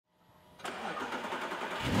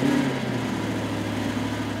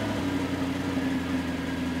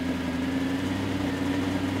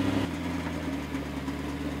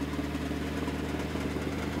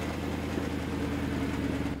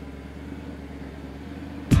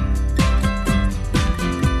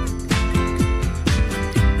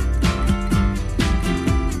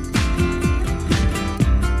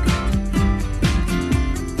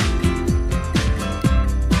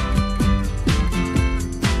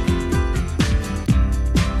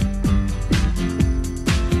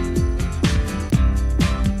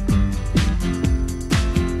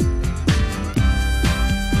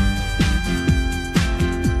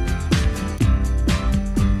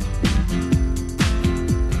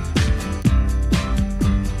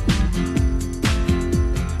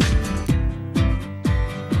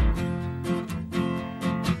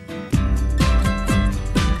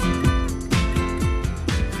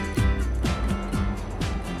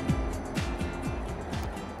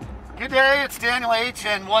Good day, it's Daniel H.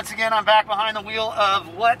 and once again I'm back behind the wheel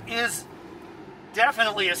of what is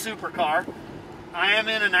definitely a supercar. I am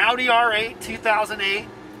in an Audi R8 2008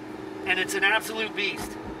 and it's an absolute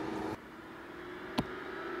beast.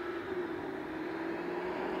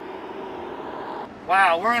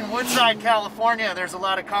 Wow, we're in Woodside, California. There's a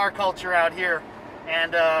lot of car culture out here.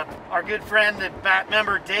 And our good friend and BAT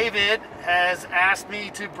member David has asked me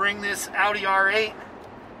to bring this Audi R8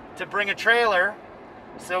 to bring a trailer.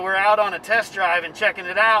 So we're out on a test drive and checking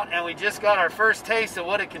it out, and we just got our first taste of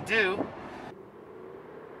what it can do.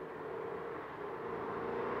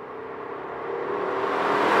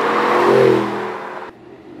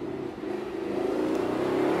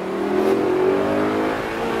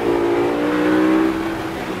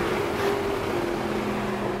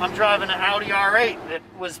 I'm driving an Audi R8 that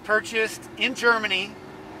was purchased in Germany.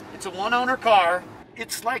 It's a one-owner car.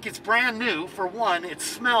 It's like it's brand new. For one, it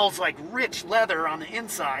smells like rich leather on the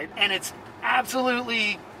inside, and it's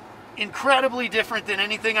absolutely incredibly different than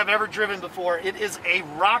anything I've ever driven before. It is a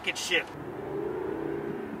rocket ship.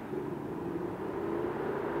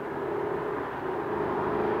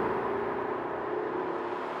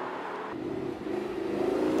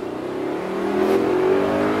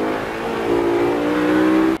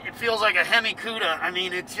 It feels like a Hemi Cuda. I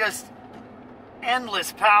mean, it's just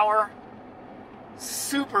endless power.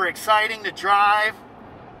 Super exciting to drive,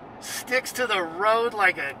 sticks to the road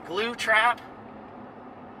like a glue trap.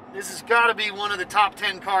 This has got to be one of the top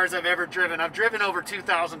 10 cars I've ever driven. I've driven over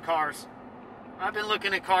 2,000 cars. I've been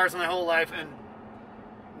looking at cars my whole life, and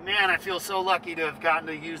man, I feel so lucky to have gotten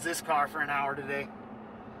to use this car for an hour today.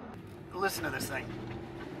 Listen to this thing.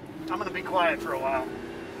 I'm going to be quiet for a while.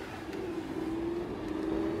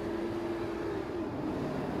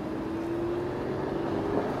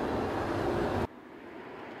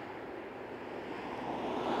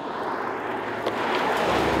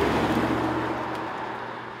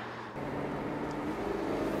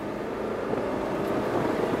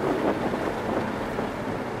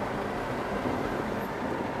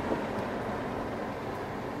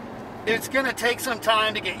 It's going to take some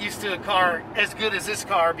time to get used to a car as good as this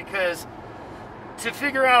car, because to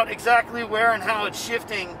figure out exactly where and how it's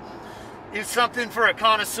shifting is something for a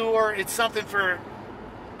connoisseur. It's something for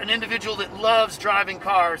an individual that loves driving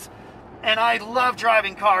cars. And I love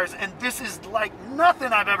driving cars, and this is like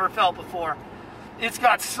nothing I've ever felt before. It's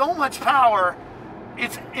got so much power.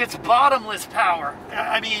 It's bottomless power.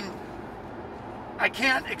 I mean, I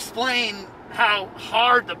can't explain how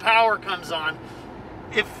hard the power comes on.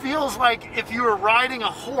 It feels like if you were riding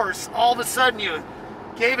a horse, all of a sudden you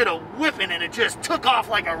gave it a whipping and it just took off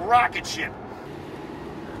like a rocket ship.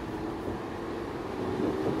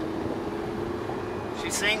 She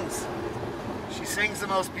sings the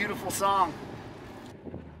most beautiful song.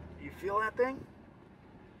 You feel that thing?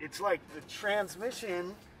 It's like the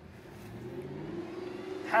transmission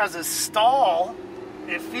has a stall.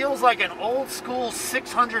 It feels like an old school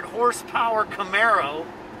 600 horsepower Camaro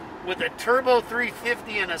with a turbo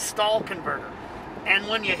 350 and a stall converter. And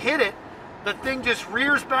when you hit it, the thing just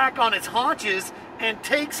rears back on its haunches and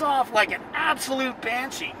takes off like an absolute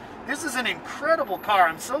banshee. This is an incredible car.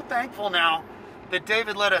 I'm so thankful now that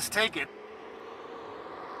David let us take it.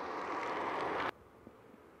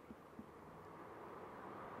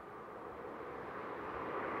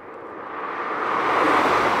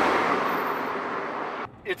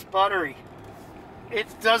 It's buttery. It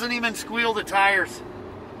doesn't even squeal the tires.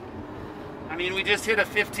 I mean, we just hit a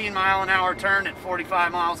 15-mile-an-hour turn at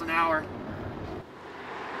 45 miles an hour.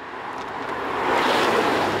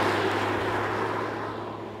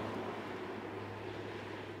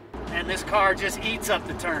 And this car just eats up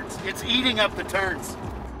the turns. It's eating up the turns.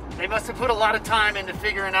 They must have put a lot of time into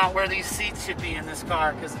figuring out where these seats should be in this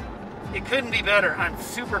car, because it couldn't be better. I'm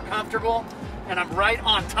super comfortable, and I'm right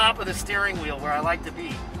on top of the steering wheel where I like to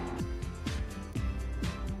be.